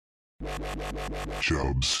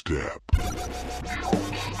Chub Step.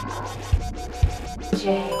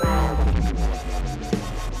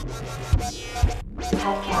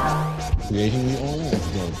 Creating the oil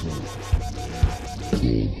judgment.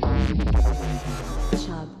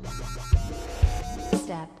 Chub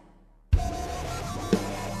Step.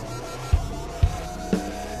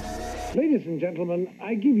 Ladies and gentlemen,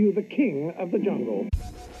 I give you the king of the jungle.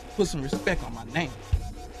 Put some respect on my name.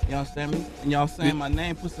 You understand me? When y'all saying my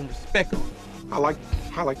name, put some respect on it. I like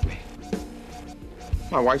me.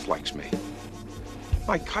 My wife likes me.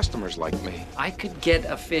 My customers like me. I could get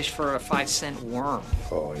a fish for a 5-cent worm.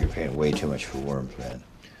 Oh, you're paying way too much for worms, man.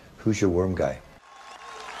 Who's your worm guy?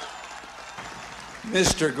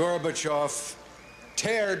 Mr. Gorbachev,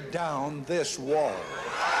 tear down this wall.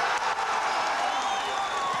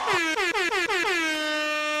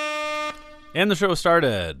 And the show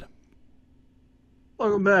started.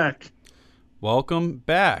 Welcome back. Welcome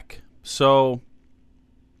back. So,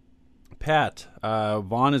 Pat,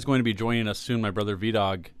 Vaughn is going to be joining us soon. My brother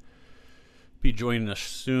V-Dog be joining us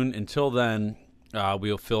soon. Until then,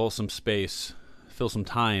 we'll fill some space, fill some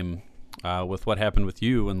time with what happened with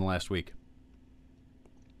you in the last week.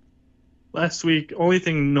 Last week, only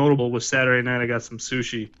thing notable was Saturday night I got some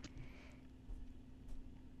sushi.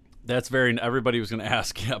 That's very. Everybody was going to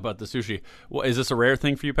ask about the sushi. Well, is this a rare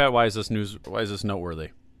thing for you, Pat? Why is this news? Why is this noteworthy?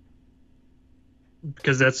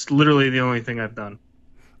 Because that's literally the only thing I've done.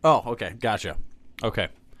 Oh, okay, gotcha. Okay,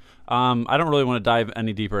 I don't really want to dive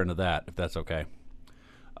any deeper into that, if that's okay.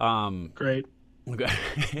 Great. Okay.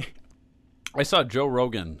 I saw Joe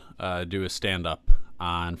Rogan do a stand-up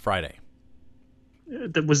on Friday.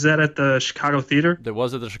 Was that at the Chicago Theater? That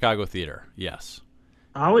was at the Chicago Theater. Yes.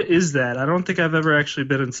 How is that? I don't think I've ever actually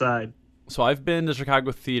been inside. So I've been to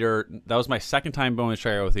Chicago Theater. That was my second time going to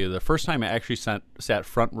Chicago Theater. The first time I actually sat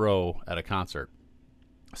front row at a concert.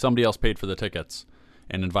 Somebody else paid for the tickets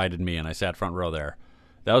and invited me, and I sat front row there.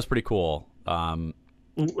 That was pretty cool.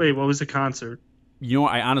 Wait, what was the concert? You know,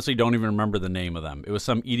 I honestly don't even remember the name of them. It was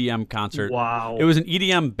some EDM concert. Wow. It was an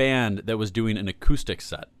EDM band that was doing an acoustic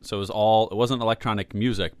set. So it wasn't electronic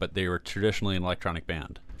music, but they were traditionally an electronic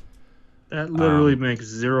band. That literally makes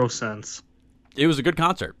zero sense. It was a good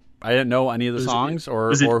concert. I didn't know any of the songs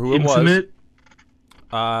or who intimate? it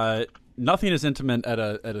was. Nothing is intimate at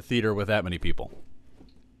a theater with that many people.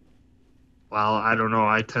 Well, I don't know.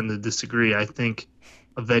 I tend to disagree. I think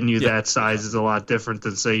a venue that size is a lot different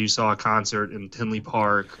than, say, you saw a concert in Tinley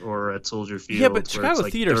Park or at Soldier Field. Yeah, but Chicago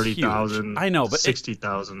like Theater's 30,000. huge. I know, but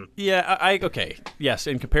 60,000. Yeah, okay. Yes,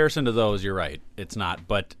 in comparison to those, you're right. It's not,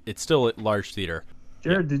 but it's still a large theater.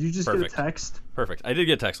 Jared, did you just get a text? Perfect. I did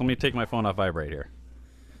get a text. Let me take my phone off vibrate here.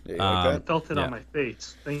 Yeah, like I felt it on my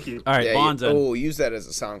face. Thank you. All right, Vaughn's in. Oh, use that as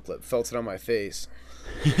a sound clip. Felt it on my face.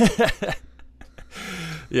 Yeah,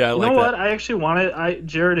 I like that. You know what? I actually wanted...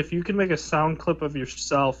 Jared, if you can make a sound clip of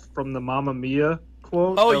yourself from the Mamma Mia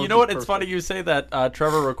quote... Oh, you know what? It's funny you say that.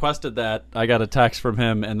 Trevor requested that. I got a text from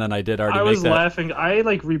him, and then I did already make that. I was laughing. I,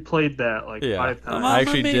 replayed that, 5 times. I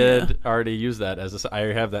actually did already use that as I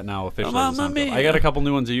have that now officially as a sound clip. I got a couple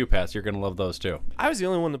new ones of you, Pat. You're going to love those, too. I was the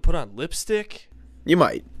only one to put on lipstick. You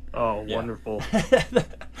might. Oh, yeah. Wonderful.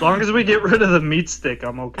 As long as we get rid of the meat stick,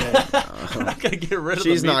 I'm okay. I'm not going to get rid of the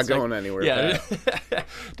meat stick. She's not going anywhere. Yeah,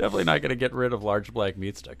 definitely not going to get rid of large black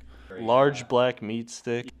meat stick. Large black meat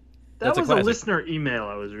stick. That was a listener email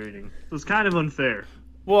I was reading. It was kind of unfair.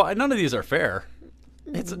 Well, none of these are fair.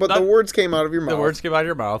 The words came out of your mouth. The words came out of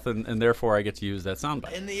your mouth, and therefore I get to use that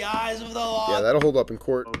soundbite. In the eyes of the law. Yeah, that'll hold up in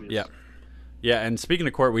court. Obvious. Yeah. Yeah, and speaking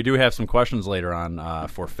of court, we do have some questions later on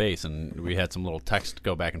for Face, and we had some little text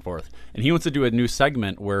go back and forth. And he wants to do a new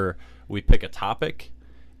segment where we pick a topic,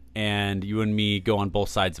 and you and me go on both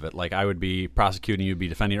sides of it. Like I would be prosecuting, you'd be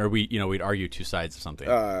defending, or we'd argue two sides of something.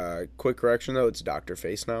 Quick correction though, it's Dr.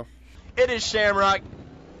 Face now. It is Shamrock,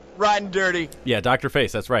 riding dirty. Yeah, Dr.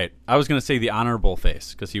 Face, that's right. I was going to say the Honorable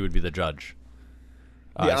Face because he would be the judge.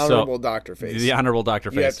 The Honorable Dr. Face. The Honorable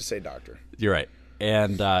Dr. Face. You have to say Doctor. You're right.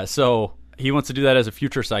 And so he wants to do that as a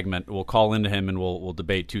future segment. We'll call into him and we'll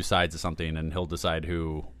debate two sides of something, and he'll decide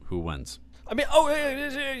who wins. I mean,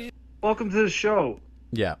 welcome to the show.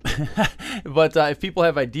 Yeah. But if people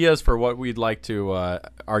have ideas for what we'd like to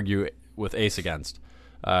argue with Ace against,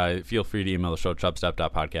 feel free to email the show,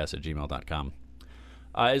 chubstep.podcast@gmail.com.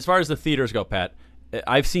 As far as the theaters go, Pat,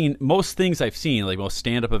 I've seen most things like most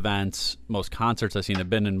stand-up events, most concerts I've seen have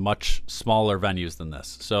been in much smaller venues than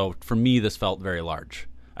this. So for me, this felt very large.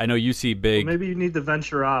 I know you see big... Well, maybe you need to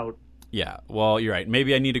venture out. Yeah, well, you're right.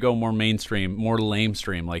 Maybe I need to go more mainstream, more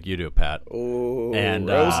lamestream like you do, Pat. Oh, and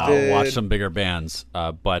watch some bigger bands.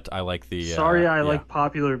 But I like the... I like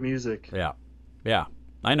popular music. Yeah. Yeah.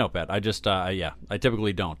 I know, Pat. I just, I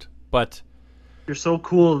typically don't. But You're so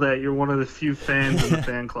cool that you're one of the few fans in the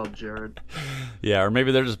fan club, Jared. yeah, or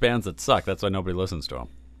maybe they're just bands that suck. That's why nobody listens to them.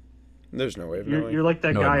 There's no way of knowing. You're like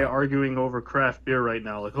that No, guy I'm not. arguing over craft beer right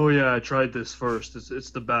now. Like, oh yeah, I tried this first. It's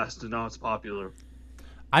the best, and now it's popular.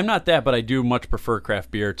 I'm not that, but I do much prefer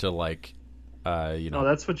craft beer to like, No,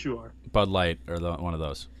 that's what you are. Bud Light or one of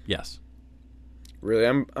those. Yes. Really,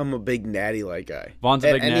 I'm a big Natty Light guy. Vaughn's a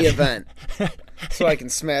at big any Natty. event, so I can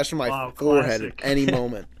smash my Wow, forehead classic. at any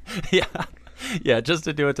moment. Yeah, just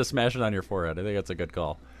to do it to smash it on your forehead. I think that's a good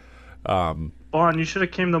call. Vaughn, you should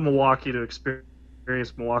have came to Milwaukee to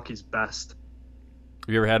experience Milwaukee's best.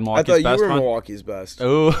 Have you ever had I Milwaukee's thought you best? were Vaughn? Milwaukee's best.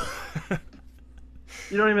 Oh.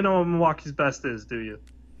 You don't even know what Milwaukee's best is, do you?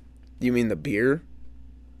 You mean the beer?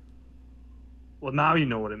 Well, now you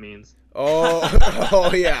know what it means.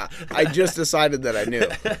 Oh yeah. I just decided that I knew.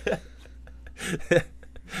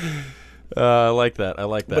 I like that.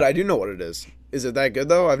 But I do know what it is. Is it that good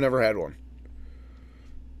though? I've never had one.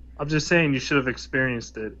 I'm just saying you should have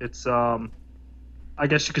experienced it. It's I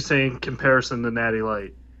guess you could say in comparison to Natty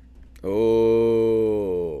Light.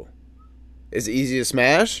 Oh. Is it easy to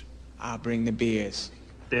smash? I'll bring the beers.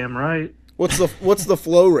 Damn right. What's the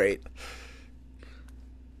flow rate?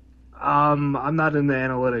 I'm not in the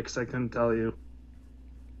analytics. I couldn't tell you.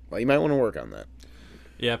 Well, you might want to work on that.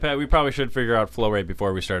 Yeah, Pat, we probably should figure out flow rate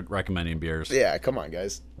before we start recommending beers. Yeah, come on,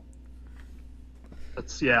 guys.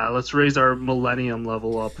 Let's raise our millennium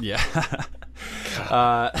level up. Yeah.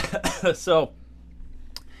 So,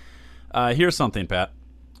 here's something, Pat.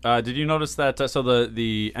 Did you notice that? So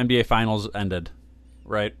the NBA Finals ended,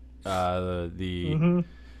 right? The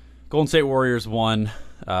Golden State Warriors won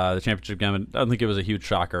the championship game. I don't think it was a huge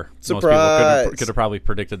shocker. Surprise! Most people could have probably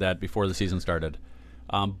predicted that before the season started.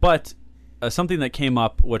 But something that came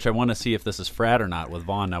up, which I want to see if this is frat or not with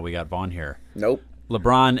Vaughn. Now we got Vaughn here. Nope.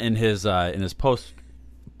 LeBron in his post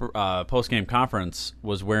game conference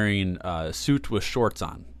was wearing a suit with shorts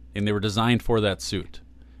on, and they were designed for that suit.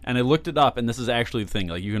 And I looked it up, and this is actually the thing.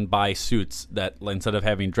 Like, you can buy suits that instead of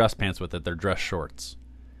having dress pants with it, they're dress shorts.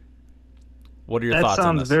 What are your thoughts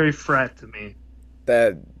on this? That sounds very frat to me.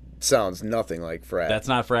 That sounds nothing like frat. That's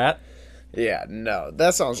not frat? Yeah, no.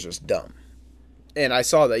 That sounds just dumb. And I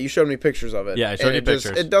saw that. You showed me pictures of it. Yeah, I showed you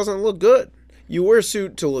pictures. It doesn't look good. You wear a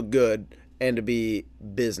suit to look good and to be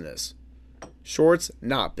business. Shorts,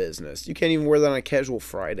 not business. You can't even wear that on a casual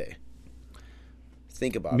Friday.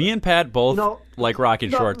 Think about it. Me and Pat both like rocking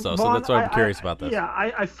shorts, though, so Vaughn, that's why I'm curious about this. Yeah,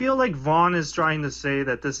 I feel like Vaughn is trying to say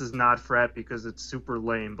that this is not frat because it's super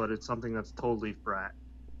lame, but it's something that's totally frat.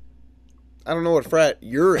 I don't know what frat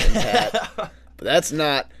you're in, Pat, but that's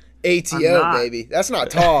not ATO, baby. That's not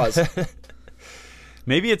TAWS.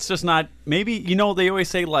 Maybe it's just not. Maybe, they always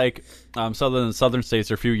say like southern states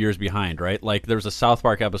are a few years behind, right? Like there's a South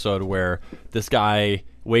Park episode where this guy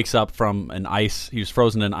wakes up from he was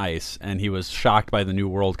frozen in ice, and he was shocked by the new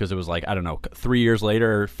world because it was like, I don't know, 3 years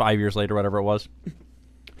later or 5 years later, whatever it was.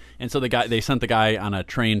 And so they sent the guy on a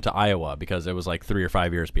train to Iowa because it was like 3 or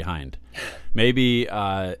 5 years behind. Maybe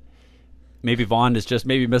Vaughn is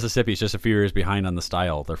maybe Mississippi's just a few years behind on the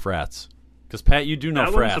style. They're frats. Because Pat, you do know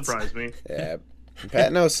that frats. That wouldn't surprise me. Yeah.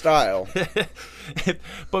 Pat knows style.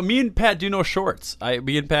 But me and Pat do know shorts.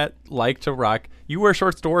 Me and Pat like to rock. You wear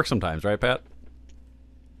shorts to work sometimes, right, Pat?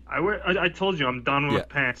 I told you I'm done with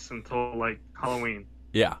pants until like Halloween.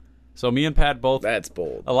 Yeah. So me and Pat both. That's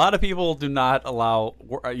bold. A lot of people do not allow.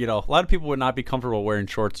 A lot of people would not be comfortable wearing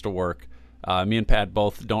shorts to work. Me and Pat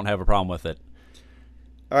both don't have a problem with it.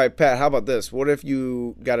 All right, Pat. How about this? What if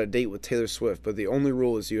you got a date with Taylor Swift, but the only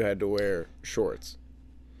rule is you had to wear shorts?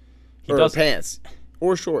 Or pants.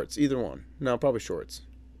 Or shorts. Either one. No, probably shorts.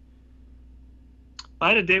 If I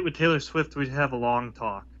had a date with Taylor Swift, we'd have a long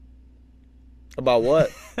talk. About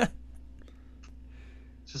what?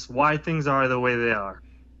 Just why things are the way they are.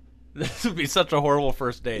 This would be such a horrible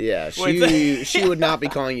first date. Yeah, she would not be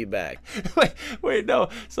calling you back. Wait, no.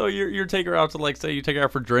 So you're taking her out to, say you take her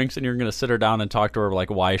out for drinks, and you're going to sit her down and talk to her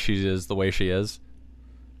why she is the way she is?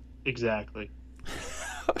 Exactly.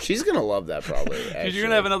 She's going to love that probably. Because you're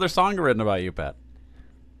going to have another song written about you, Pat.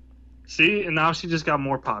 See, and now she just got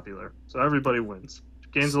more popular, so everybody wins.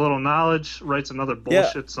 Gains a little knowledge, writes another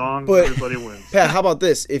bullshit song, but, everybody wins. Pat, how about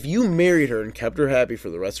this? If you married her and kept her happy for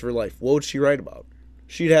the rest of her life, what would she write about?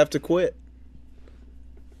 She'd have to quit.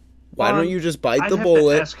 Why don't you just bite the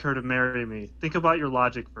bullet? I'd have to ask her to marry me. Think about your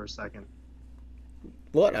logic for a second.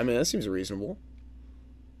 What? I mean, that seems reasonable.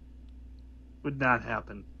 Would not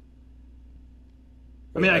happen.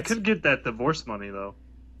 I could get that divorce money, though.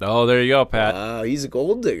 Oh, there you go, Pat. He's a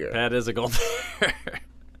gold digger. Pat is a gold digger.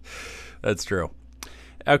 That's true.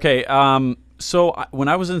 Okay, So when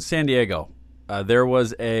I was in San Diego, we were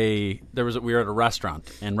at a restaurant,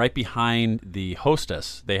 and right behind the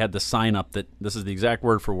hostess, they had the sign up that this is the exact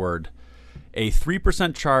word for word. A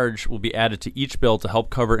 3% charge will be added to each bill to help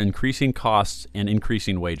cover increasing costs and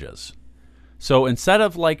increasing wages. So instead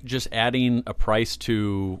of like just adding a price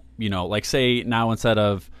to, like say now instead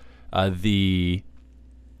of the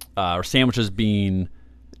sandwiches being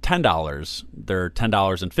 $10, they're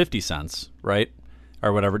 $10.50, right?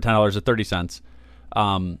 Or whatever,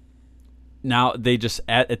 $10.30. Now they just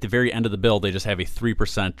at the very end of the bill, they just have a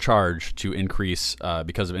 3% charge to increase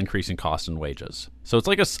because of increasing costs and wages. So it's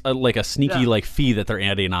like a sneaky fee that they're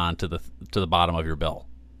adding on to the bottom of your bill.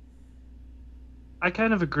 I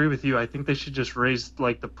kind of agree with you. I think they should just raise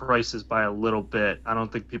the prices by a little bit. I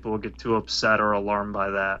don't think people will get too upset or alarmed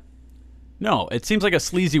by that. No, it seems like a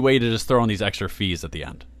sleazy way to just throw in these extra fees at the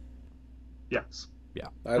end. Yes. Yeah.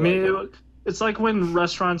 I mean, it's like when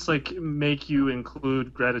restaurants make you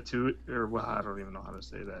include gratitude, or I don't even know how to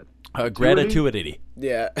say that. Gratuity.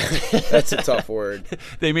 Yeah, that's a tough word.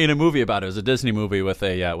 They made a movie about it. It was a Disney movie with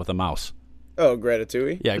a mouse. Oh,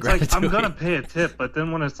 Gratitude? Yeah, it's Gratitude. I'm gonna pay a tip, but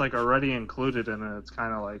then when it's already included in it, it's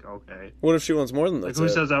kind of okay. What if she wants more than that? Who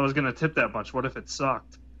says I was gonna tip that much? What if it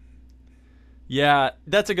sucked? Yeah,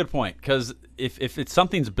 that's a good point, because if it's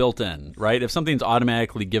something's built in, right? If something's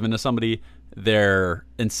automatically given to somebody, their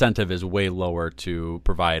incentive is way lower to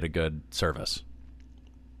provide a good service.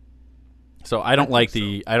 So I don't like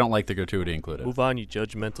the gratuity included. Move on, you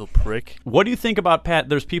judgmental prick. What do you think about, Pat?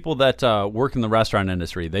 There's people that work in the restaurant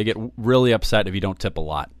industry. They get really upset if you don't tip a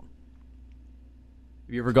lot.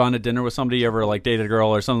 Have you ever gone to dinner with somebody? You ever dated a girl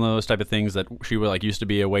or some of those type of things that she would used to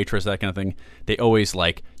be a waitress, that kind of thing? They always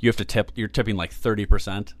you have to tip. You're tipping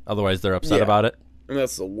 30%. Otherwise, they're upset about it. And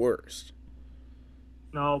that's the worst.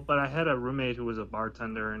 No, but I had a roommate who was a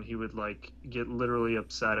bartender, and he would get literally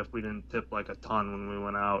upset if we didn't tip a ton when we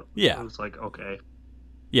went out. Yeah, it was okay.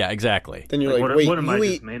 Yeah, exactly. Then you're wait, what am I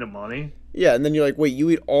just made of money? Yeah, and then you're wait, you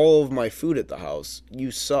eat all of my food at the house.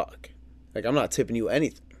 You suck. I'm not tipping you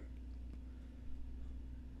anything.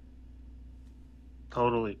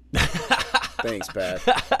 Totally. Thanks, Pat.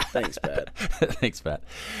 Thanks, Pat. Thanks, Pat.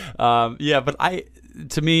 Yeah, but I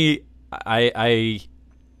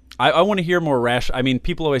want to hear more rational. I mean,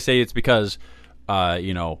 people always say it's because,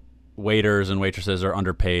 waiters and waitresses are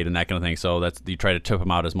underpaid and that kind of thing. So you try to tip them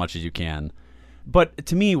out as much as you can. But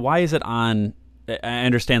to me, why is it on? I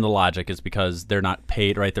understand the logic. It's because they're not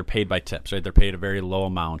paid, right? They're paid by tips, right? They're paid a very low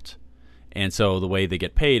amount, and so the way they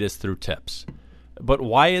get paid is through tips. But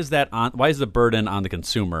why is that on? Why is the burden on the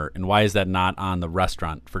consumer, and why is that not on the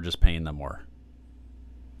restaurant for just paying them more?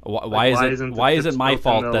 Why is it my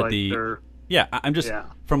fault that Yeah, I'm just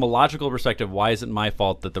from a logical perspective. Why is it my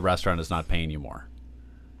fault that the restaurant is not paying you more?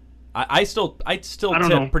 I still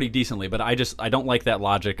tip pretty decently, but I don't like that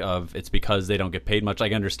logic of it's because they don't get paid much. I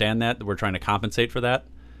understand that we're trying to compensate for that,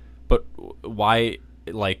 but why?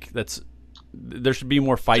 There should be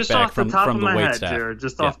more fight back from the wait staff. Jared,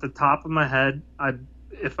 off the top of my head,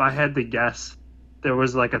 if I had to guess, there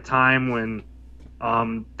was a time when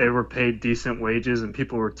they were paid decent wages and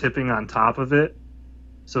people were tipping on top of it.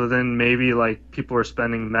 So then maybe people are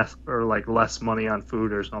spending less money on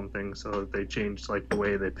food or something, so they changed the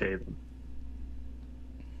way they pay them.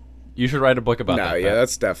 You should write a book about that. No, yeah,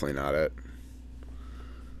 that's definitely not it.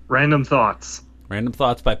 Random Thoughts. Random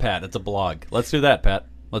Thoughts by Pat. It's a blog. Let's do that, Pat.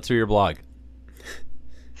 Let's do your blog.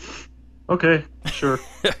 Okay, sure.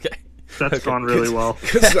 Okay. That's gone really well.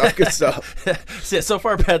 Good stuff. So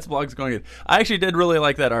far, Pat's blog's going good. I actually did really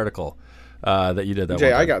like that article that you did. That Jay,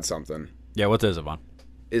 one time. I got something. Yeah, what is it, Vaughn?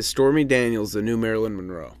 Is Stormy Daniels the new Marilyn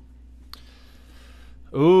Monroe?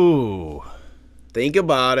 Ooh. Think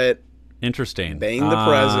about it. Interesting. Bang the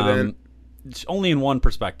president. It's only in one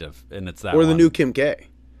perspective, and it's that Or the one. new Kim K.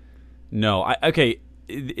 No.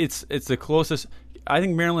 It's the closest. I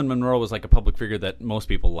think Marilyn Monroe was a public figure that most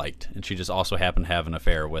people liked, and she just also happened to have an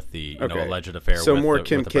affair with the alleged affair. So with more the,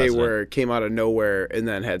 Kim with the K, president. where it came out of nowhere and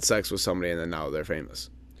then had sex with somebody, and then now they're famous.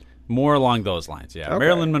 More along those lines, yeah. Okay.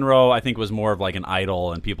 Marilyn Monroe, I think, was more of an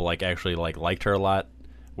idol, and people actually liked her a lot.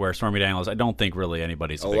 Where Stormy Daniels, I don't think really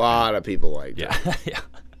anybody's a lot of people liked her. Yeah, yeah.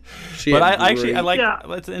 But I like.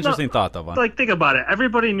 That's an interesting thought, though. Vaughn. Think about it.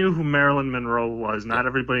 Everybody knew who Marilyn Monroe was. Not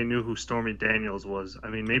everybody knew who Stormy Daniels was. I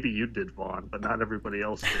mean, maybe you did, Vaughn, but not everybody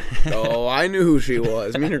else did. Oh, I knew who she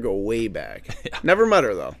was. Me and her go way back. Yeah. Never met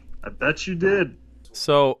her though. I bet you did.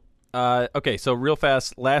 So, okay. So real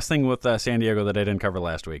fast, last thing with San Diego that I didn't cover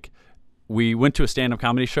last week. We went to a stand-up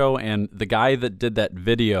comedy show, and the guy that did that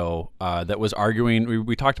video that was arguing,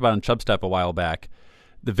 we talked about on Chubstep a while back,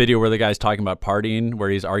 the video where the guy's talking about partying, where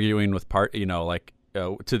he's arguing with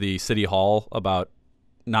to the city hall about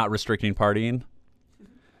not restricting partying.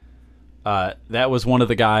 That was one of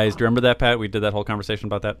the guys. Do you remember that, Pat? We did that whole conversation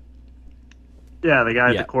about that. Yeah, the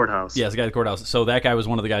guy at the courthouse. Yeah, the guy at the courthouse. So that guy was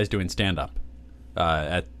one of the guys doing stand-up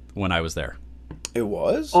when I was there. It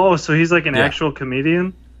was? Oh, so he's like an actual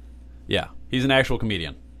comedian? Yeah, he's an actual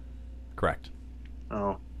comedian. Correct.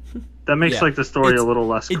 Oh. That makes like the story a little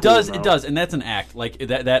less cool. It does, though. it does, and that's an act. Like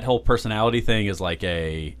that whole personality thing is like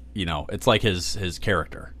it's like his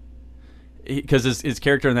character. Because his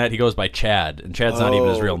character in that, he goes by Chad, and Chad's not even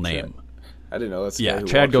his real name. I didn't know that's the yeah. guy who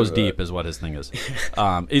Chad walks goes into deep that. is what his thing is.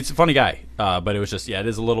 It's a funny guy, but it was just it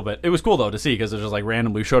is a little bit. It was cool though to see because it was just like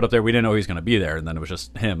randomly we showed up there. We didn't know he was going to be there, and then it was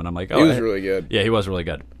just him, and I'm like, oh, he was really good. Yeah, he was really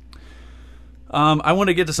good. I want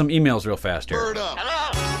to get to some emails real fast here.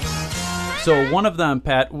 So one of them,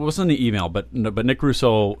 Pat, wasn't the email, but Nick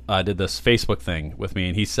Russo did this Facebook thing with me,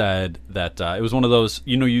 and he said that it was one of those.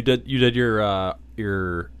 You did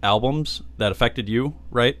your albums that affected you,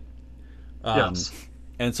 right? Yes.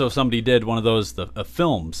 And so somebody did one of those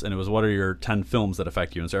films, and it was what are your 10 films that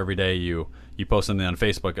affect you? And so every day you post something on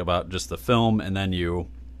Facebook about just the film, and then you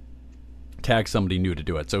tag somebody new to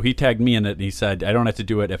do it. So he tagged me in it, and he said, I don't have to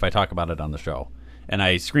do it if I talk about it on the show. And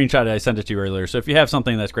I screenshot it, I sent it to you earlier. So if you have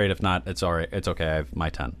something, that's great. If not, it's all right. It's okay. I have my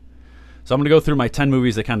 10. So I'm going to go through my 10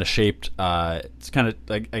 movies that kind of shaped, it's kind of,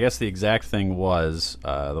 I guess the exact thing was,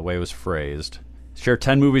 the way it was phrased. Share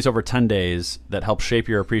 10 movies over 10 days that help shape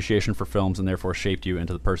your appreciation for films and therefore shaped you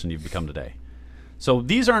into the person you've become today. So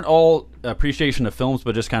these aren't all appreciation of films,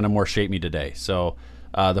 but just kind of more shape me today. So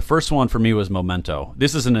the first one for me was Memento.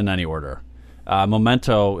 This isn't in any order.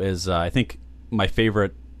 Memento is, I think, my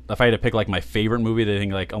favorite. If I had to pick like my favorite movie that I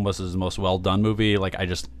think like almost is the most well done movie, like I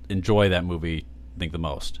just enjoy that movie, I think the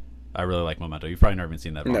most. I really like Memento. You've probably never even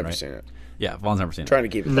seen that one, Never right? seen it. Yeah, Vaughn's never seen it. Trying to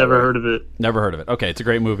keep it. Never heard of it. Never heard of it. Okay, it's a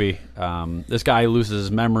great movie. This guy loses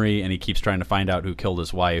his memory and he keeps trying to find out who killed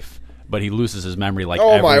his wife, but he loses his memory like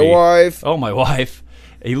Oh, my wife. Oh, my wife.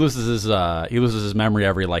 He loses his memory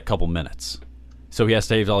every like couple minutes. So he has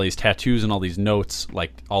to have all these tattoos and all these notes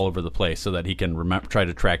like all over the place so that he can try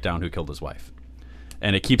to track down who killed his wife.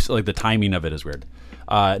 And it keeps like the timing of it is weird.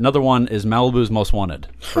 Another one is Malibu's Most Wanted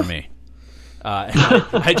for me.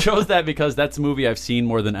 I chose that because that's a movie I've seen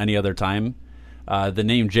more than any other time. The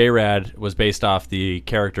name J-Rad was based off the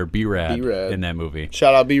character B-Rad in that movie.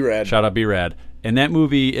 Shout out B-Rad. Shout out B-Rad. And that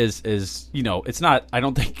movie is it's not. I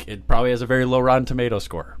don't think it probably has a very low Rotten Tomato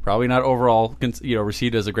score. Probably not overall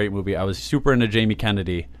received as a great movie. I was super into Jamie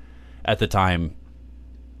Kennedy at the time.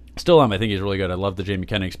 Still am. I think he's really good. I love the Jamie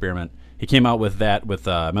Kennedy Experiment. He came out with that with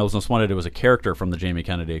Malibu's Most Wanted. It was a character from the Jamie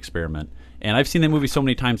Kennedy Experiment. And I've seen that movie so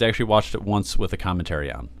many times, I actually watched it once with a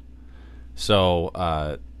commentary on. So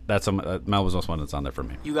that's Malibu's Most Wanted that's on there for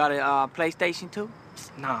me. You got a PlayStation 2?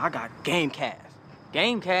 Nah, I got Gamecast.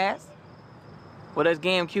 Gamecast? Well, there's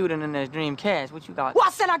GameCube and then there's Dreamcast. What you got? Well,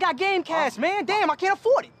 I said I got Gamecast, man. Damn, I can't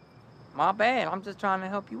afford it. My bad. I'm just trying to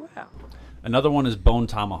help you out. Another one is Bone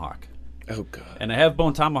Tomahawk. Oh, God. And I have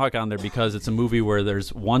Bone Tomahawk on there because it's a movie where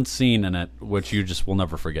there's one scene in it which you just will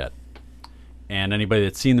never forget. And anybody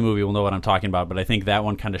that's seen the movie will know what I'm talking about, but I think that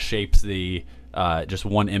one kind of shapes the just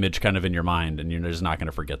one image kind of in your mind, and you're just not going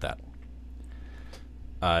to forget that.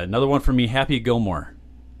 Another one for me, Happy Gilmore.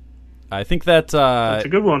 I think that's a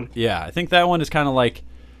good one. Yeah, I think that one is kind of like,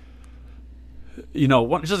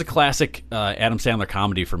 it's just a classic Adam Sandler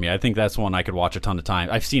comedy for me. I think that's one I could watch a ton of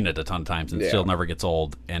times. I've seen it a ton of times, and it still never gets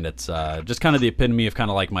old. And it's just kind of the epitome of kind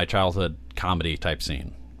of like my childhood comedy type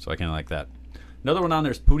scene. So I kind of like that. Another one on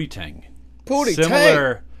there is Pootie Tang. Pootie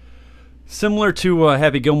Tang. Similar to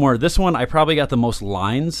Happy Gilmore. This one, I probably got the most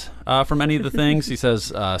lines from any of the things. He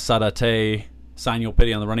says, Sadate, Sign You'll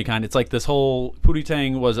Pity on the Running Kind. It's like this whole Pootie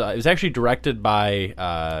Tang was it was actually directed by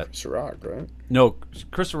Chris Rock, right? No,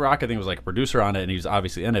 Chris Rock I think was like a producer on it, and he was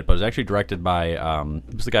obviously in it, but it was actually directed by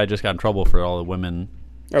it was the guy who just got in trouble for all the women.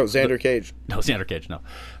 Oh, Xander Cage. No, Xander Cage, no.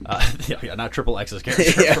 Yeah, not Triple X's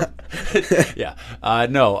character.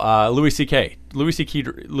 No, Louis C.K. Louis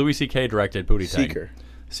C.K. directed Pootie Tang.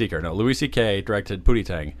 Seeker. No, Louis C.K. directed Pootie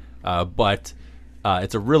Tang. But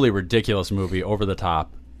it's a really ridiculous movie, over the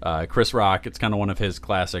top. Chris Rock, it's kind of one of his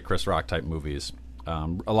classic Chris Rock type movies.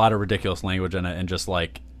 A lot of ridiculous language in it, and just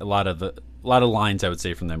like a lot of lines I would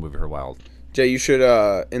say from that movie are wild. Jay, you should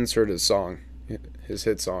insert his song, his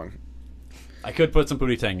hit song. I could put some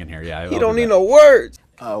Pootie Tang in here, yeah. You don't need no words.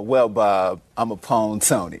 Well, Bob, I'm a Pone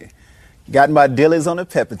Tony. Got my dillies on a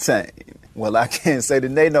pepper tang. Well, I can't say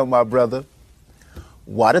that they know my brother.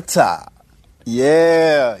 What a top.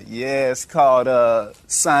 Yeah, it's called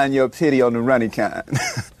Sign Your Pity on the Running Kind.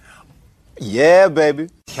 Yeah, baby.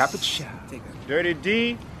 Cap it shot. Dirty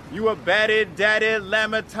D, You a batty daddy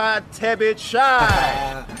lamata tebit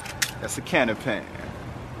shy. That's a can of pan.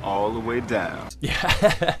 All the way down.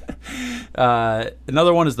 Yeah.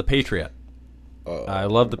 Another one is The Patriot. I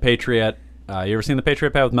love The Patriot. You ever seen The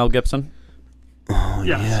Patriot, Pat, with Mel Gibson?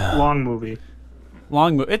 Yes, long movie.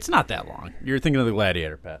 Long movie. It's not that long. You're thinking of The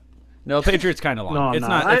Gladiator, Pat. No, The Patriot's kind of long. No, It's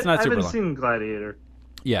not super long. I haven't seen Gladiator.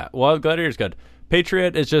 Yeah, well, Gladiator's good.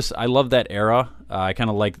 Patriot is just, I love that era. I kind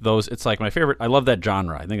of like those. It's like my favorite. I love that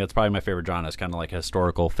genre. I think that's probably my favorite genre. It's kind of like a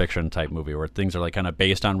historical fiction type movie where things are like kind of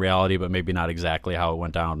based on reality, but maybe not exactly how it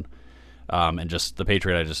went down. And just The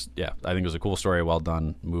Patriot, I think it was a cool story, well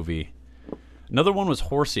done movie. Another one was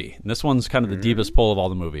Horsey. And this one's kind of the deepest pull of all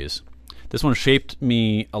the movies. This one shaped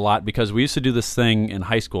me a lot because we used to do this thing in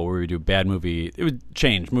high school where we would do bad movie. It would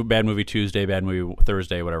change. Bad movie Tuesday, bad movie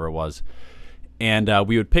Thursday, whatever it was. And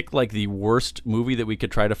we would pick like the worst movie that we could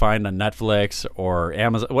try to find on Netflix or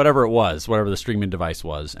Amazon, whatever it was, whatever the streaming device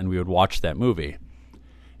was, and we would watch that movie.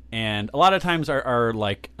 And a lot of times our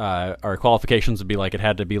qualifications would be like it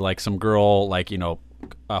had to be like some girl like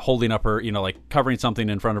holding up her like covering something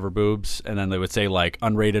in front of her boobs, and then they would say like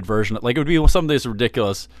unrated version, like it would be some of this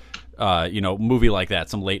ridiculous movie like that,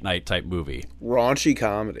 some late night type movie, raunchy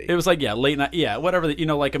comedy. It was like late night, whatever,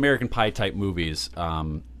 like American Pie type movies,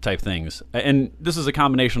 type things. And this is a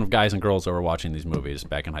combination of guys and girls that were watching these movies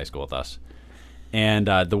back in high school with us. And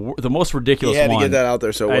the most ridiculous one. You had to get that out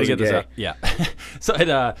there, so it wasn't gay. Yeah. So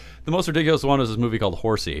the most ridiculous one was this movie called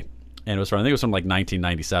Horsey, and it was from, I think it was from like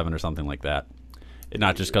 1997 or something like that.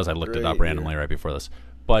 Not just because I looked it up randomly right before this,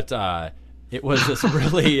 but it was this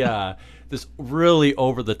really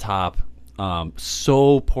over the top,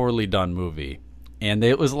 so poorly done movie. And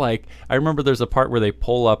it was like, I remember there's a part where they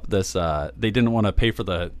pull up this. They didn't want to pay for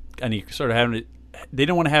they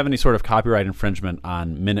didn't want to have any sort of copyright infringement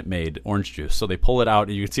on Minute Maid orange juice, so they pull it out,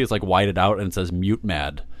 and you can see it's like whited out, and it says "Mute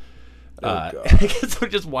Mad." So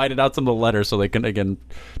just whited out some of the letters so they can again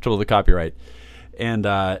trouble the copyright. And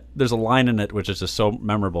there's a line in it which is just so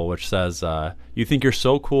memorable, which says, "You think you're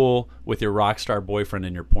so cool with your rock star boyfriend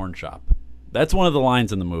in your porn shop." That's one of the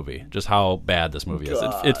lines in the movie. Just how bad this movie is.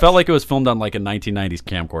 It felt like it was filmed on like a 1990s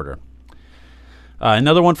camcorder.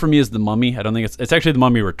 Another one for me is The Mummy. I don't think it's actually The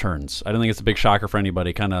Mummy Returns. I don't think it's a big shocker for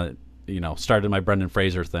anybody. Kind of, started my Brendan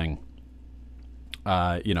Fraser thing.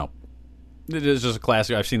 It is just a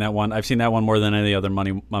classic. I've seen that one. I've seen that one more than any other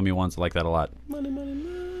Mummy ones. I like that a lot. Money.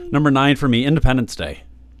 Number 9 for me, Independence Day.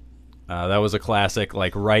 That was a classic,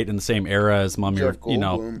 like right in the same era as Mummy.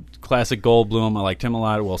 Classic Goldblum. I liked him a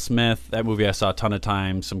lot. Will Smith. That movie I saw a ton of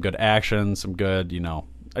times. Some good action. Some good,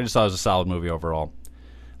 I just thought it was a solid movie overall.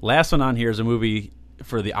 Last one on here is a movie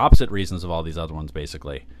for the opposite reasons of all these other ones,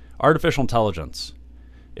 basically. Artificial Intelligence.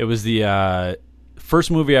 It was the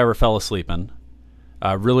first movie I ever fell asleep in.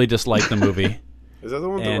 Really disliked the movie. Is that the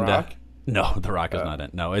one with The Rock? No, The Rock is not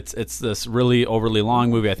it. No, it's this really overly long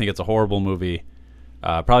movie. I think it's a horrible movie.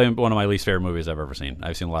 Probably one of my least favorite movies I've ever seen.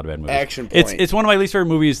 I've seen a lot of bad movies. Action Point. It's one of my least favorite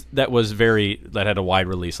movies that had a wide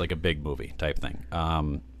release, like a big movie type thing.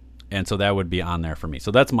 And so that would be on there for me.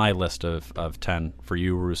 So that's my list of 10 for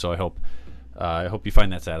you, Russo. I hope you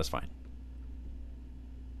find that satisfying.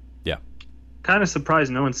 Yeah. Kind of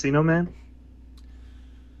surprised no Encino Man.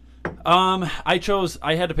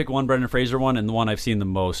 I had to pick one Brendan Fraser one, and the one I've seen the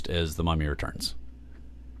most is The Mummy Returns.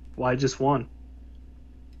 Why just one?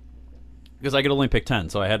 Because I could only pick 10,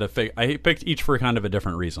 so I picked each for kind of a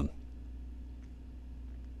different reason.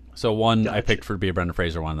 So one I picked for to be a Brendan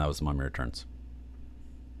Fraser one, and that was The Mummy Returns.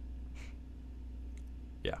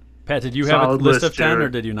 Yeah. Pat, did you have a list of 10, Jared, or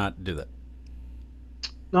did you not do that?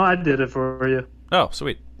 No, I did it for you. Oh,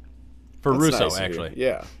 sweet. For That's Russo, nice actually.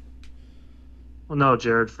 Yeah. Well, no,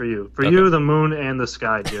 Jared, for you. For you, the moon and the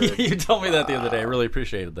sky, Jared. You told me that the other day. I really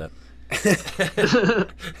appreciated that.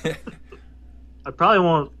 I probably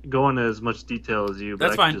won't go into as much detail as you, but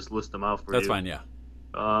That's I fine. can just list them out for That's you. fine, yeah.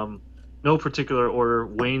 No particular order.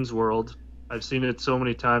 Wayne's World. I've seen it so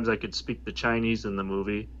many times I could speak the Chinese in the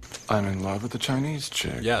movie. I'm in love with the Chinese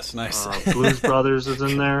chick. Yes, nice. Blues Brothers is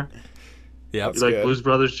in there. Yep. You like Blues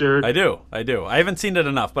Brothers, Jared? I do. I haven't seen it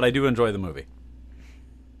enough, but I do enjoy the movie.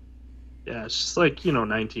 Yeah, it's just like,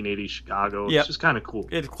 1980 Chicago. It's just kind of cool.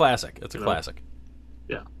 It's classic. It's a classic.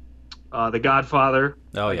 Yeah. The Godfather.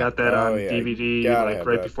 Oh, I got that on DVD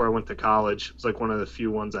right before I went to college. It was like one of the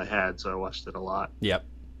few ones I had, so I watched it a lot. Yep.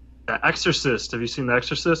 The Exorcist. Have you seen The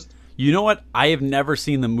Exorcist? You know what? I have never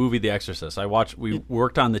seen the movie The Exorcist. We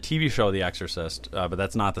worked on the TV show The Exorcist, but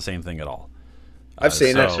that's not the same thing at all. I've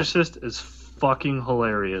seen The Exorcist is fucking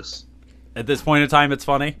hilarious. At this point in time, it's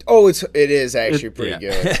funny? Oh, it is actually pretty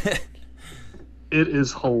good. It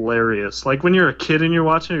is hilarious. Like when you're a kid and you're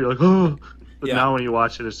watching it, you're like, oh, But Yeah. now when you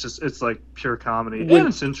watch it, it's like pure comedy, When- and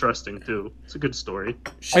it's interesting too. It's a good story.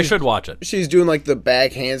 I should watch it. She's doing like the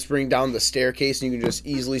back handspring down the staircase, and you can just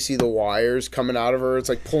easily see the wires coming out of her. It's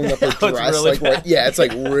like pulling up her Oh, it's dress. really Like, bad. yeah, it's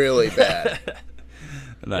like really bad.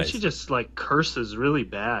 And Nice. she just like curses really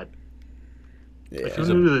bad. Yeah. Like, who She's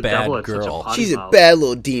a knew the bad devil had such a girl. potty She's a mouth? bad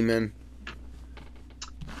little demon.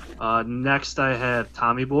 Next, I have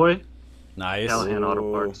Tommy Boy, Nice. Callahan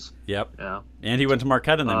Auto Parts. Yep. Yeah, And he went to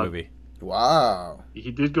Marquette in that movie. Wow.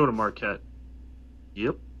 he did go to Marquette.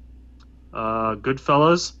 Yep.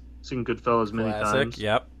 Goodfellas. Seen Goodfellas many Classic. times.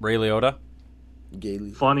 Yep. Ray Liotta.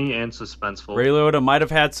 Gaily. Funny and suspenseful. Ray Liotta might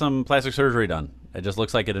have had some plastic surgery done. It just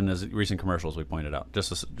looks like it in his recent commercials. We pointed out.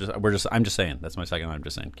 I'm just saying. That's my second one. I'm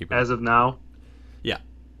just saying. Keep it. As of now. Yeah.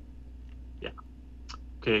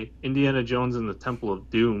 Okay, Indiana Jones and the Temple of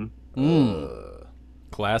Doom.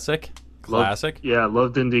 Classic.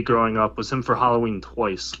 Loved Indy growing up. Was him for Halloween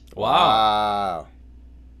twice. Wow.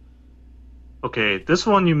 Okay, this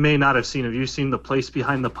one you may not have seen. Have you seen The Place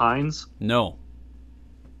Behind the Pines? No.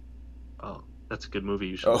 Oh, that's a good movie.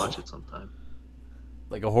 You should watch it sometime.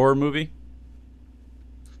 Like a horror movie?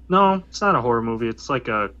 No, it's not a horror movie. It's like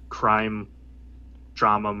a crime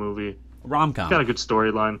drama movie. Rom-com. It's got a good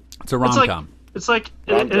storyline. It's a rom-com. It's like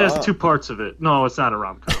it has two parts of it. No, it's not a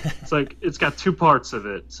rom-com. It's like it's got two parts of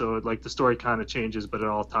it. So like the story kind of changes, but it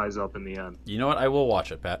all ties up in the end. You know what? I will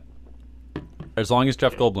watch it, Pat. As long as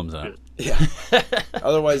Jeff Goldblum's in it. Yeah.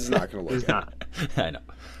 Otherwise, it's not going to look He's not. I know.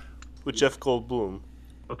 With Jeff Goldblum.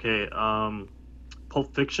 Okay,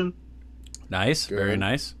 Pulp Fiction. Nice. Good. Very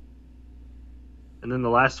nice. And then the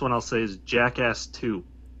last one I'll say is Jackass 2.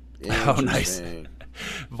 Oh, nice.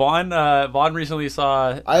 Vaughn recently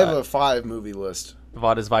saw. I have a 5 movie list.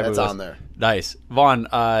 Vaughn is 5 That's movies. on there. Nice. Vaughn,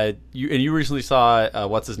 you recently saw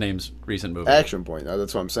what's his name's recent movie? Action Point.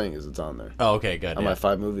 That's what I'm saying is it's on there. Oh, okay, good. On my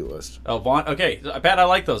 5 movie list. Oh, Vaughn. Okay, Pat, I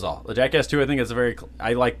like those all. The Jackass 2, I think it's a very.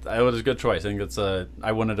 It was a good choice. I think it's a.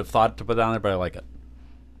 I wouldn't have thought to put it on there, but I like it.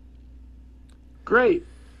 Great.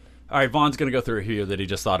 All right, Vaughn's gonna go through here that he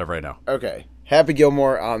just thought of right now. Okay. Happy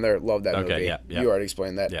Gilmore on there. Love that movie. Okay, yeah. You already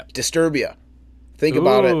explained that. Yeah. Disturbia. Think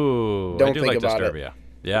about it. Ooh, Don't I do think like about Disturbia. it.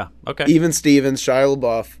 Yeah. Okay. Even Stevens, Shia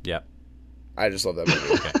LaBeouf. Yeah. I just love that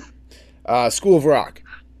movie. Okay. School of Rock.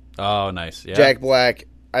 Oh, nice. Yeah. Jack Black.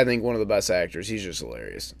 I think one of the best actors. He's just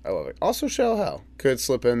hilarious. I love it. Also, Shell Hell could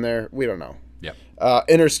slip in there. We don't know. Yep.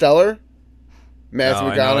 Interstellar. Matthew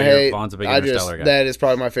I know McConaughey. Vaughn's a big Interstellar guy. That is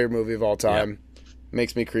probably my favorite movie of all time.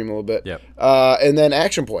 Makes me cream a little bit. Yep. And then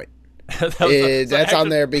Action Point. That's on Action-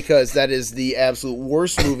 there because that is the absolute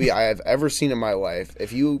worst movie I have ever seen in my life.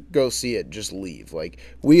 If you go see it, just leave. Like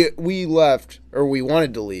we left, or we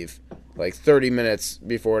wanted to leave, like 30 minutes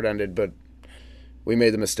before it ended, but we made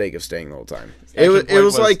the mistake of staying the whole time. It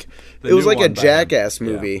was like a Jackass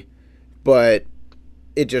movie, but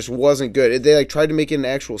it just wasn't good. They like tried to make it an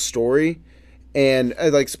actual story. And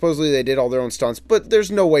like supposedly they did all their own stunts, but there's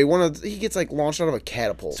no way he gets like launched out of a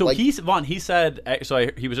catapult. So like, he said. So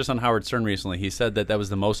he was just on Howard Stern recently. He said that was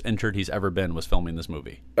the most injured he's ever been was filming this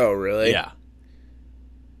movie. Oh, really? Yeah.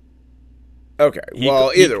 Okay.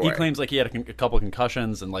 Either way, he claims like he had a couple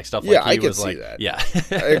concussions and like stuff. Yeah, like he I could was see like, that. Yeah.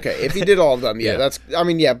 Okay, if he did all of them, yeah, Yeah. that's. I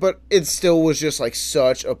mean, yeah, but it still was just like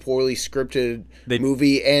such a poorly scripted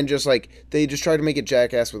movie, and just like they just tried to make it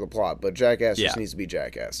Jackass with a plot, but Jackass just needs to be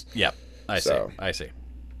Jackass. Yep. I see.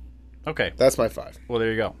 Okay. That's my 5. Well,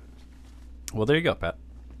 there you go. Pat.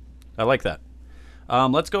 I like that.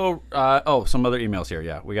 Let's go. Some other emails here.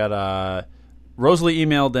 Yeah, we got Rosalie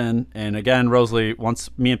emailed in, and again, Rosalie, once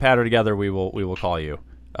me and Pat are together, we will call you.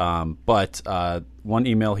 But one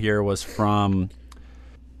email here was from.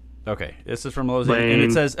 Okay, this is from Rosalie, and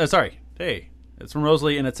it says, it's from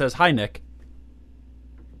Rosalie, and it says, "Hi, Nick."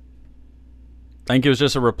 I think it was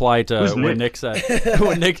just a reply to when Nick said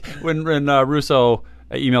when Russo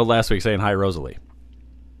emailed last week saying hi, Rosalie.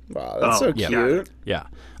 Wow, that's so cute. Yeah.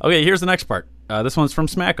 Okay, here's the next part. This one's from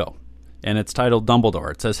Smacko, and it's titled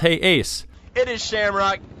Dumbledore. It says, "Hey Ace, It is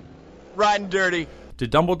Shamrock, riding dirty.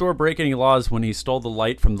 did Dumbledore break any laws when he stole the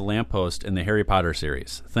light from the lamppost in the Harry Potter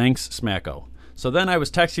series? Thanks, Smacko." So then I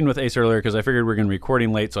was texting with Ace earlier because I figured we were going to be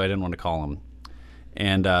recording late, so I didn't want to call him.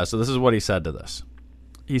 And so this is what he said to this.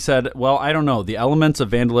 He said, "Well, I don't know. The elements of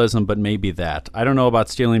vandalism, but maybe that. I don't know about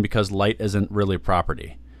stealing because light isn't really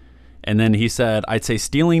property." And then he said, "I'd say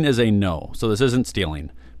stealing is a no. So this isn't stealing.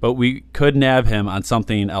 But we could nab him on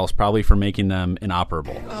something else, probably for making them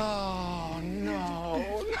inoperable." Oh, no.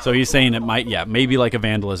 So he's saying it might, maybe like a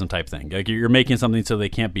vandalism type thing. Like you're making something so they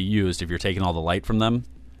can't be used if you're taking all the light from them.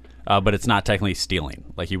 But it's not technically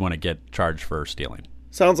stealing. Like you want to get charged for stealing.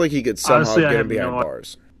 Sounds like he could somehow Honestly, get him behind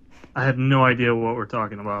bars. I have no idea what we're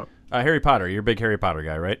talking about. Harry Potter. You're a big Harry Potter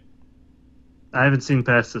guy, right? I haven't seen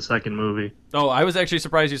past the second movie. Oh, I was actually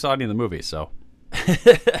surprised you saw any of the movies, so.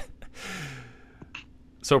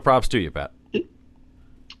 So props to you, Pat.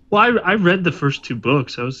 Well, I read the first 2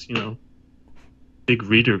 books. I was, big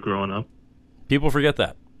reader growing up. People forget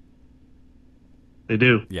that. They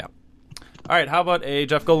do. Yeah. All right, how about a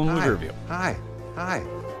Jeff Goldblum movie review? Hi.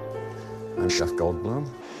 I'm Jeff Goldblum.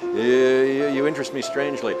 You interest me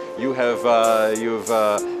strangely. You've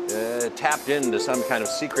tapped into some kind of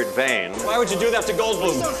secret vein. Why would you do that to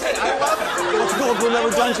Goldblum? What's Goldblum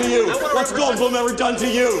ever done to you? What's Goldblum ever done to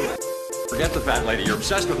you? Forget the fat lady. You're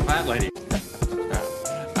obsessed with the fat lady.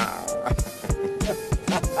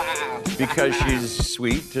 Because she's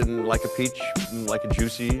sweet and like a peach, and like a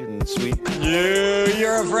juicy and sweet.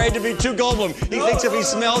 You're afraid to be too Goldblum. He thinks if he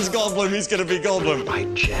smells Goldblum, he's gonna be Goldblum. By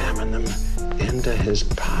jamming them into his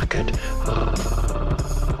pocket.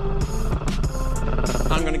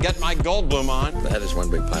 I'm gonna get my Goldblum on. That is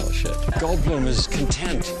one big pile of shit. Goldblum is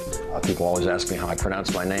content. People always ask me how I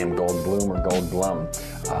pronounce my name, Goldblum or Goldblum.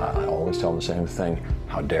 I always tell them the same thing.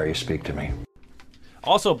 How dare you speak to me?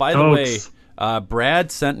 Also, by the way,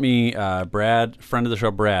 Brad sent me, friend of the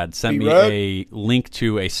show, Brad, sent me a link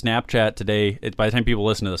to a Snapchat today. By the time people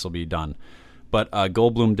listen to this, will be done. But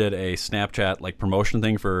Goldblum did a Snapchat promotion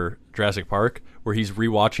thing for Jurassic Park where he's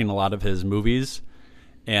rewatching a lot of his movies.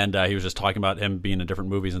 And he was just talking about him being in different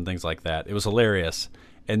movies and things like that. It was hilarious.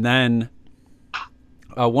 And then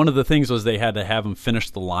one of the things was they had to have him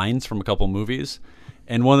finish the lines from a couple movies.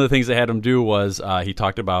 And one of the things they had him do was he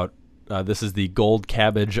talked about this is the gold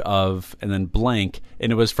cabbage of, and then blank,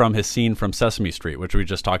 and it was from his scene from Sesame Street, which we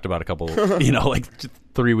just talked about a couple,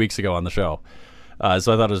 3 weeks ago on the show. So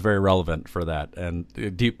I thought it was very relevant for that. And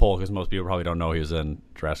deep pull, because most people probably don't know he was in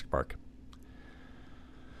Jurassic Park.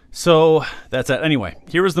 So that's it. Anyway,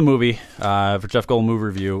 here was the movie for Jeff Goldblum movie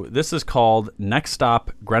review. This is called Next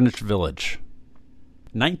Stop, Greenwich Village,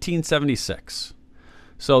 1976.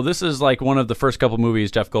 So this is one of the first couple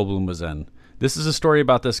movies Jeff Goldblum was in. This is a story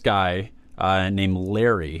about this guy named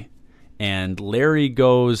Larry, and Larry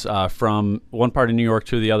goes from one part of New York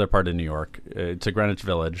to the other part of New York, to Greenwich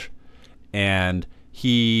Village, and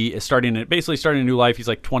he is basically starting a new life. He's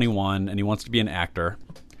 21, and he wants to be an actor,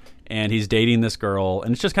 and he's dating this girl,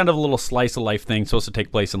 and it's just kind of a little slice of life thing supposed to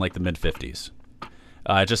take place in the mid-50s.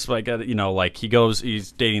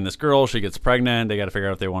 He's dating this girl, she gets pregnant, they got to figure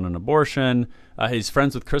out if they want an abortion. He's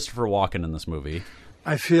friends with Christopher Walken in this movie.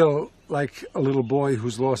 I feel like a little boy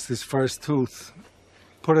who's lost his first tooth,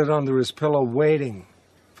 put it under his pillow waiting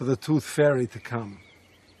for the tooth fairy to come.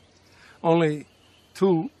 Only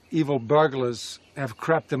 2 evil burglars have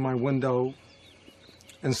crept in my window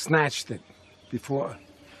and snatched it before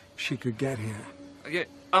she could get here.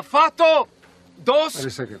 Afato dos. Wait a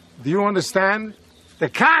second. Do you understand the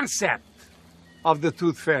concept of the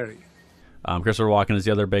tooth fairy? Christopher Walken is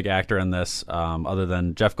the other big actor in this, other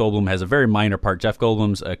than Jeff Goldblum has a very minor part. Jeff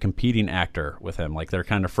Goldblum's a competing actor with him. They're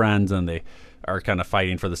kind of friends, and they are kind of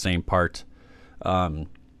fighting for the same part.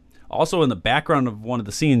 Also, in the background of one of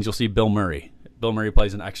the scenes, you'll see Bill Murray. Bill Murray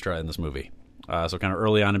plays an extra in this movie. So kind of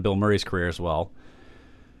early on in Bill Murray's career as well.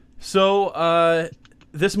 So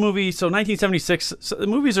this movie, 1976, so the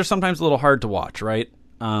movies are sometimes a little hard to watch, right?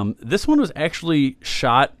 This one was actually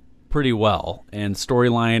shot pretty well, and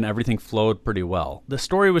storyline, everything flowed pretty well. The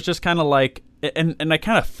story was just kind of and I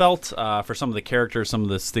kind of felt for some of the characters, some of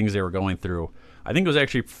the things they were going through, I think it was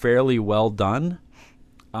actually fairly well done.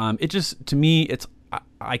 It just, to me,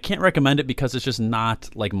 I can't recommend it because it's just not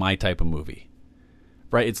my type of movie,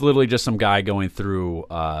 right? It's literally just some guy going through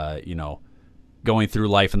life in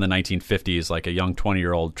the 1950s, like a young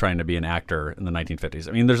 20-year-old trying to be an actor in the 1950s.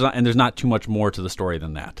 I mean, there's not too much more to the story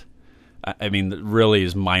than that. I mean, really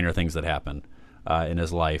is minor things that happen in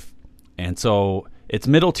his life. And so it's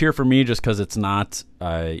middle tier for me just because it's not,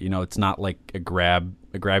 it's not like a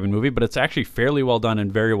grabbing movie, but it's actually fairly well done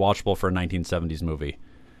and very watchable for a 1970s movie.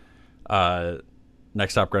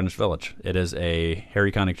 Next Stop, Greenwich Village. It is a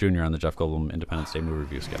Harry Connick Jr. on the Jeff Goldblum Independence Day movie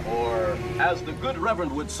review scale. Or, as the good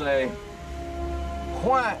Reverend would say,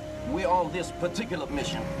 why we're on this particular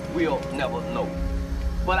mission, we'll never know.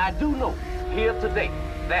 But I do know here today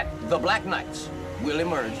that the Black Knights will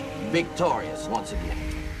emerge victorious once again.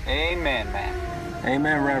 Amen, man.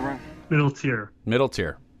 Amen, Reverend. Middle tier. Middle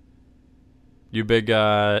tier. You big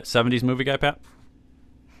 70s movie guy, Pat?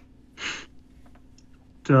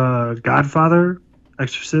 Godfather,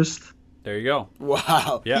 Exorcist. There you go.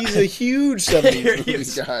 Wow. Yeah. He's a huge 70s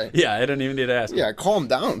movie guy. Yeah, I didn't even need to ask. Yeah, calm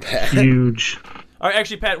down, Pat. Huge. All right,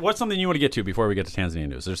 actually, Pat, what's something you want to get to before we get to Tanzania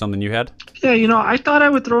news? Is there something you had? Yeah, I thought I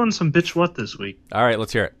would throw in some bitch what this week. All right,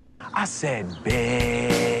 let's hear it. I said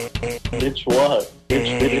bitch. Bitch what?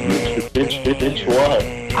 Bitch what?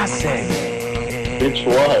 I said, Bitch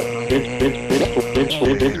what? Bitch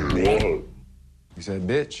what? You said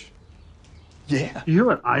bitch? You hear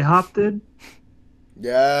what IHOP did?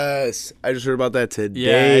 Yes, I just heard about that today.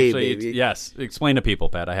 Yeah, actually, baby. yes. Explain to people,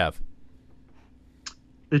 Pat. I have.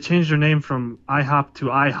 They changed their name from IHOP to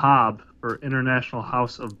IHOB, for International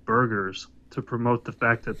House of Burgers, to promote the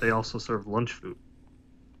fact that they also serve lunch food,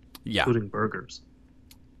 including burgers.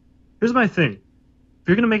 Here's my thing. If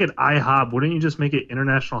you're going to make it IHOB, wouldn't you just make it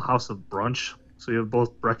International House of Brunch, so you have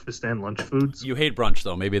both breakfast and lunch foods? You hate brunch,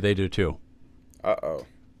 though. Maybe they do, too. Uh-oh.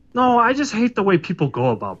 No, I just hate the way people go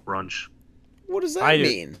about brunch. What does that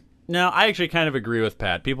mean? No, I actually kind of agree with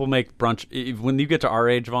Pat. People make brunch when you get to our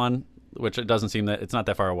age, Vaughn, which it doesn't seem that it's not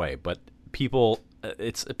that far away, but people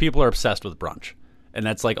are obsessed with brunch, and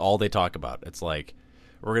that's like all they talk about. It's like,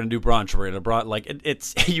 we're gonna do brunch. We're gonna brunch. Like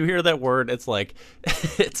it's you hear that word, it's like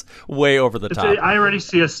it's way over the top. I already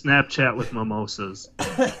see a Snapchat with mimosas.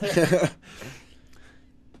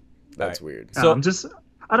 That's weird. So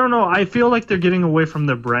I don't know. I feel like they're getting away from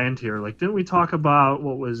their brand here. Like, didn't we talk about,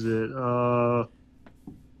 what was it?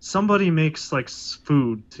 Somebody makes like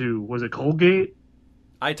food too. Was it Colgate?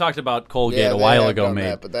 I talked about Colgate a while ago,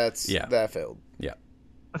 mate. But that failed. Yeah.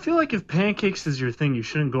 I feel like if pancakes is your thing, you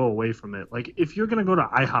shouldn't go away from it. Like, if you're gonna go to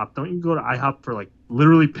IHOP, don't you go to IHOP for like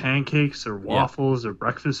literally pancakes or waffles or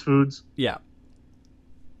breakfast foods? Yeah.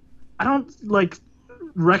 I don't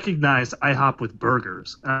recognize IHOP with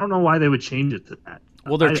burgers. I don't know why they would change it to that.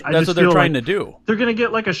 Well, that's what they're trying to do. They're gonna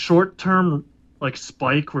get like a short-term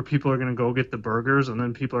spike where people are gonna go get the burgers, and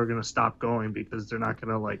then people are gonna stop going because they're not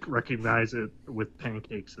gonna recognize it with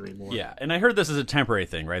pancakes anymore. Yeah, and I heard this is a temporary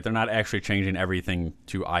thing, right? They're not actually changing everything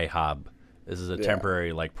to IHOB. This is a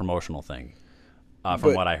temporary promotional thing,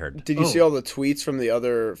 from what I heard. Did you see all the tweets from the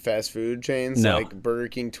other fast food chains? No. Like Burger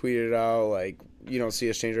King tweeted out you don't see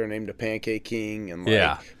us change our name to Pancake King, and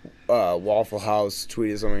Waffle House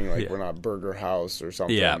tweeted something we're not Burger House or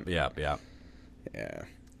something. Yeah.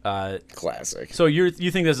 Classic. So you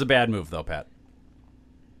think this is a bad move, though, Pat?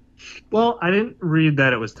 Well, I didn't read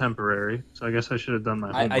that it was temporary, so I guess I should have done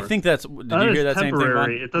my homework. I think that's. Did you hear that same thing, Vaughn?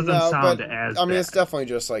 It doesn't sound as I mean, bad. it's definitely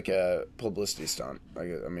just like a publicity stunt. I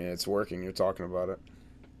mean, it's working. You're talking about it.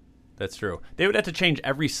 That's true. They would have to change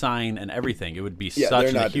every sign and everything. It would be Yeah, such they're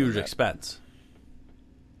a not doing huge that. expense.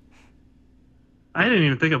 I didn't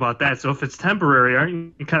even think about that. So if it's temporary,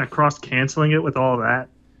 aren't you kind of cross-canceling it with all that?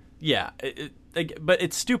 Yeah, but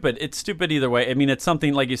it's stupid. It's stupid either way. I mean, it's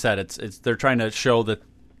something like you said. It's they're trying to show that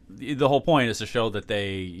the whole point is to show that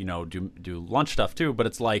they do lunch stuff too. But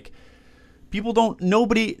it's like people don't.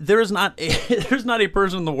 There's not a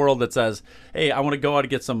person in the world that says, "Hey, I want to go out and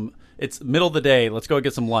get some." It's middle of the day. Let's go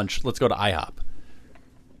get some lunch. Let's go to IHOP.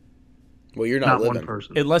 Well, you're not living. One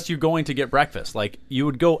person. Unless you're going to get breakfast. Like, you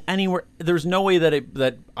would go anywhere. There's no way that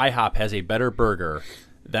IHOP has a better burger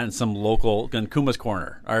than Kuma's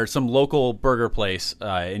Corner or some local burger place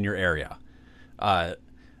in your area.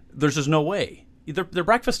 There's just no way. Their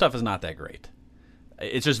breakfast stuff is not that great.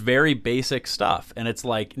 It's just very basic stuff, and it's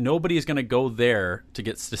like nobody's going to go there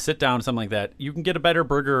to sit down or something like that. You can get a better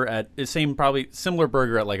burger at probably similar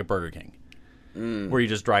burger at like a Burger King. Where you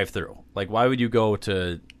just drive through. Like, why would you go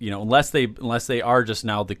to, unless they are just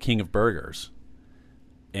now the king of burgers?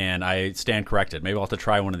 And I stand corrected. Maybe I'll have to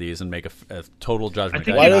try one of these and make a total judgment.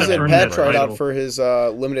 Why doesn't Pat try it out for his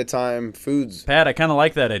limited time foods? Pat, I kind of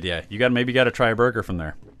like that idea. You maybe got to try a burger from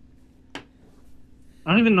there. I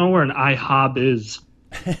don't even know where an IHOB is.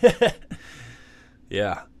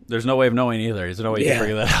 Yeah, there's no way of knowing either. There's no way you can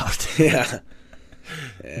figure that out. Yeah.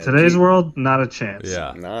 In today's world, not a chance.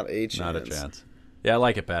 Yeah, not a chance. Not a chance. Yeah, I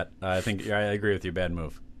like it, Pat. I think I agree with you. Bad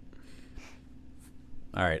move.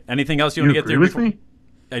 All right. Anything else you want to get through? With me?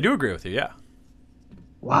 I do agree with you. Yeah.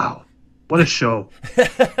 Wow, what a show!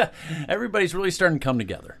 Everybody's really starting to come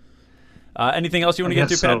together. Anything else you want to get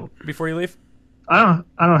to, Pat, before you leave? I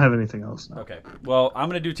don't have anything else. No. Okay. Well, I'm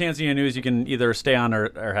going to do Tanzania news. You can either stay on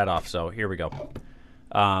or head off. So here we go.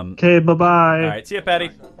 Okay, bye-bye. All right, see you, Patty.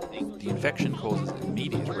 The infection causes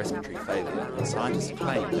immediate respiratory failure, and scientists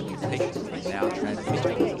claim the mutation is now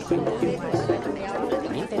transmitted. You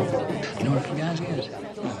know what Fugazi is?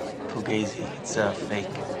 Fugazi. It's a fake.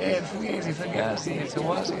 Yeah, Fugazi. It's a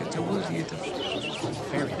wazi. It's a woozy. It's a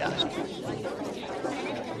fairy dust.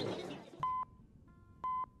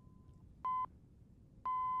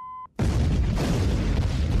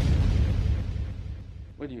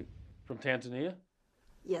 What are you, from Tanzania?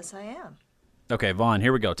 Yes, I am. Okay, Vaughn,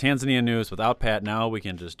 here we go. Tanzania news without Pat. Now we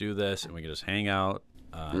can just do this and we can just hang out.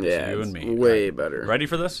 Yeah, you and me. Way better. Ready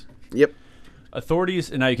for this? Yep.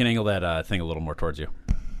 Authorities, and now you can angle that thing a little more towards you.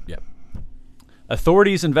 Yep.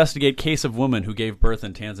 Authorities investigate case of woman who gave birth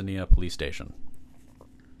in Tanzania police station.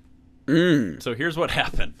 So here's what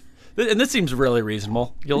happened. And this seems really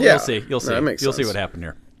reasonable. You'll see. You'll see. That makes You'll see sense. what happened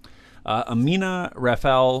here. Amina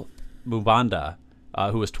Rafael Mubanda,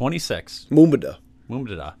 who was 26. Mubanda.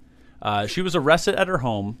 She was arrested at her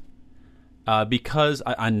home because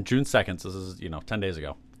on June 2nd, so this is 10 days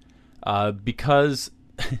ago, because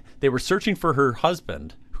they were searching for her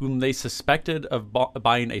husband, whom they suspected of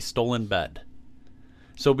buying a stolen bed.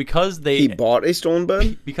 So because He bought a stolen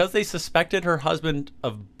bed? Because they suspected her husband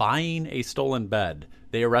of buying a stolen bed,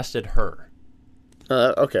 they arrested her.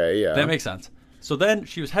 Okay, yeah. That makes sense. So then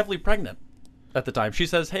she was heavily pregnant at the time. She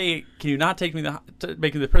says, "Hey, can you not take me to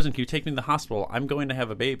the prison? Can you take me to the hospital? I'm going to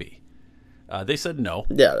have a baby." They said no.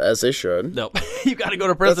 Yeah, as they should. No, you got to go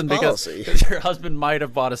to prison That's because your husband might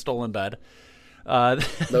have bought a stolen bed.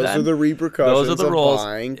 Those are the repercussions Those are the rules of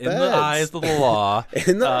buying in beds. the eyes of the law.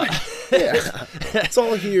 Yeah, it's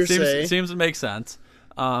all hearsay. Seems to make sense.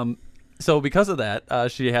 So because of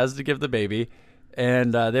that, she has to give the baby,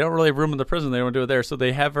 and they don't really have room in the prison. They don't do it there, so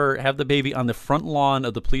they have her have the baby on the front lawn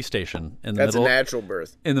of the police station in the That's middle. a natural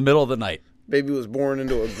birth. In the middle of the night. Baby was born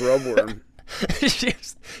into a grub worm.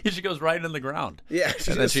 she goes right in the ground. Yeah,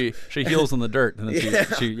 and then she heals in the dirt, and then she Then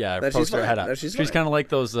pokes she's her head fine. out. Then she's She's fine. kind of like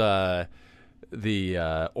those the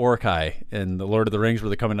Orcai in the Lord of the Rings, where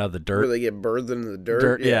they're coming out of the dirt. Where they get birthed into the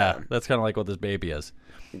dirt. Yeah, that's kind of like what this baby is.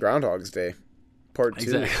 Groundhog's Day, Part 2.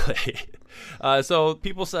 Exactly. So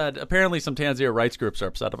people said apparently some Tanzania rights groups are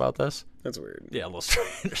upset about this. That's weird. Yeah, a little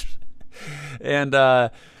strange. And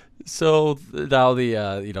so now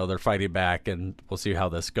they're fighting back, and we'll see how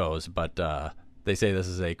this goes. But they say this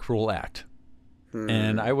is a cruel act.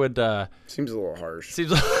 And I would seems a little harsh.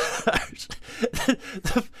 Seems a little harsh.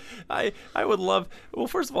 I would love. Well,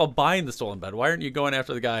 first of all, buying the stolen bed. Why aren't you going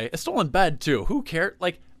after the guy? A stolen bed too. Who cares?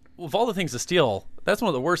 Like, of all the things to steal, that's one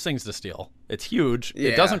of the worst things to steal. It's huge. Yeah.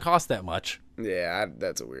 It doesn't cost that much. Yeah,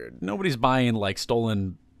 that's a weird. Nobody's buying like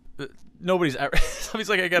stolen. Nobody's ever. Somebody's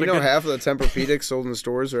like, I got half of the Tempur-Pedics sold in the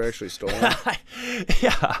stores are actually stolen.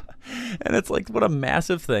 Yeah, and it's like what a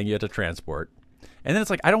massive thing you have to transport. And then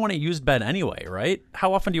it's like, I don't want to use bed anyway, right?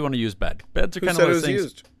 How often do you want to use bed? Beds are Who kind said of it those was things.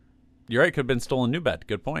 used? You're right. Could have been stolen new bed.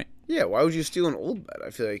 Good point. Yeah, why would you steal an old bed?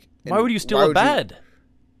 I feel like. Why would you steal a bed?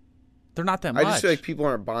 They're not that much. I just feel like people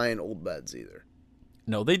aren't buying old beds either.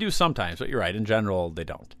 No, they do sometimes, but you're right. In general, they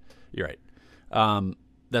don't. You're right.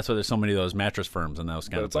 That's why there's so many of those mattress firms and those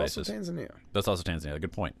kind of places. That's also Tanzania. That's also Tanzania.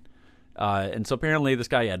 Good point. And so apparently this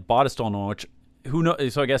guy had bought a stolen one, which who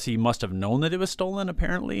knows? So I guess he must have known that it was stolen.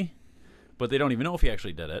 Apparently, but they don't even know if he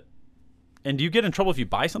actually did it. And do you get in trouble if you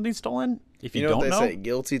buy something stolen? If you, know don't what they know? say,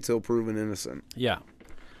 guilty till proven innocent. Yeah.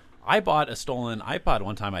 I bought a stolen iPod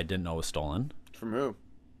one time I didn't know was stolen. From who?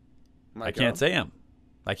 I can't say him.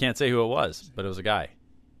 I can't say who it was, but it was a guy.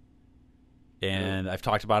 And I've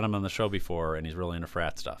talked about him on the show before, and he's really into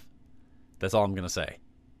frat stuff. That's all I'm going to say.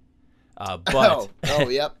 But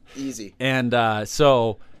yep, easy. And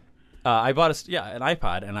so I bought an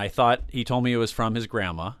iPod, and I thought he told me it was from his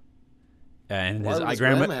grandma. And Why would his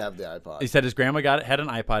grandma have the iPod? He said his grandma had an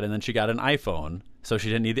iPod, and then she got an iPhone, so she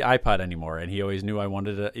didn't need the iPod anymore. And he always knew I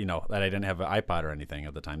wanted to, that I didn't have an iPod or anything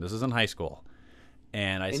at the time. This is in high school.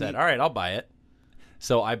 And I said, all right, I'll buy it.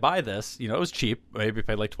 So I buy this. It was cheap. Maybe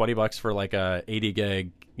paid like $20 for like a 80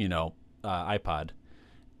 gig, iPod.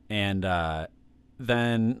 And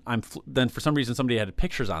then then for some reason somebody had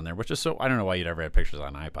pictures on there, which is so I don't know why you'd ever have pictures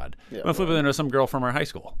on an iPod. Yeah, I'm flipping into some girl from our high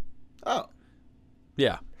school. Oh,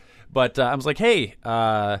 yeah. But I was like, hey,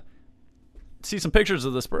 see some pictures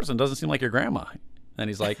of this person. Doesn't seem like your grandma. And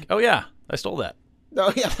he's like, oh yeah, I stole that.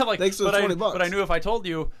 Oh yeah, I'm like, thanks for the $20. But I knew if I told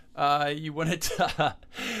you, you wouldn't have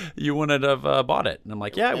bought it. And I'm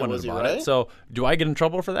like, yeah, I wouldn't have bought it. So do I get in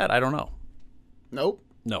trouble for that? I don't know. Nope.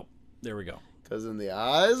 No. There we go. Because in the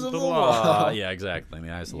eyes of the law. Yeah, exactly. In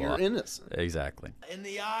the eyes of the law. You're innocent. Exactly. In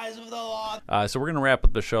the eyes of the law. So we're going to wrap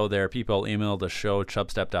up the show there. People email the show,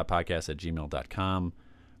 chubstep.podcast@gmail.com.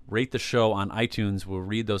 Rate the show on iTunes. We'll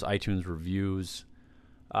read those iTunes reviews.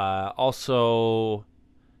 Also,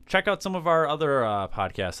 check out some of our other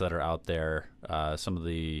podcasts that are out there. Some of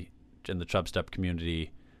in the Chubstep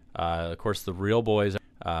community. Of course, the Real Boys.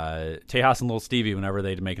 Tejas and Little Stevie, whenever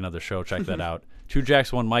they make another show, check that out. 2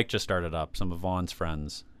 Jacks, 1 Mike just started up. Some of Vaughn's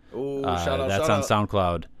friends. Ooh, shout out, that's shout on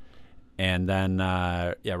SoundCloud. And then,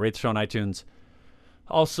 rate the show on iTunes.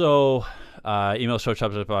 Also, email show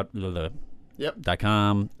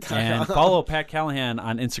chubstep.com. And follow Pat Callahan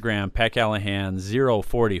on Instagram, Pat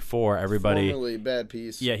Callahan044. Everybody. Formerly Bad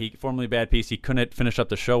Piece. Yeah, formerly Bad Piece. He couldn't finish up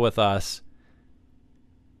the show with us.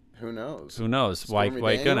 Who knows? Why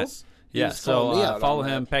he couldn't? Yeah, was so calling me out follow on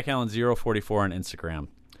him, that. PatCallen044 on Instagram.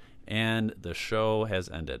 And the show has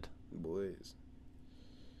ended. Boys.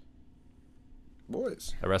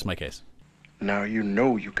 I rest my case. Now you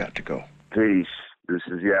know you got to go. Peace. This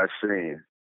is Yasin.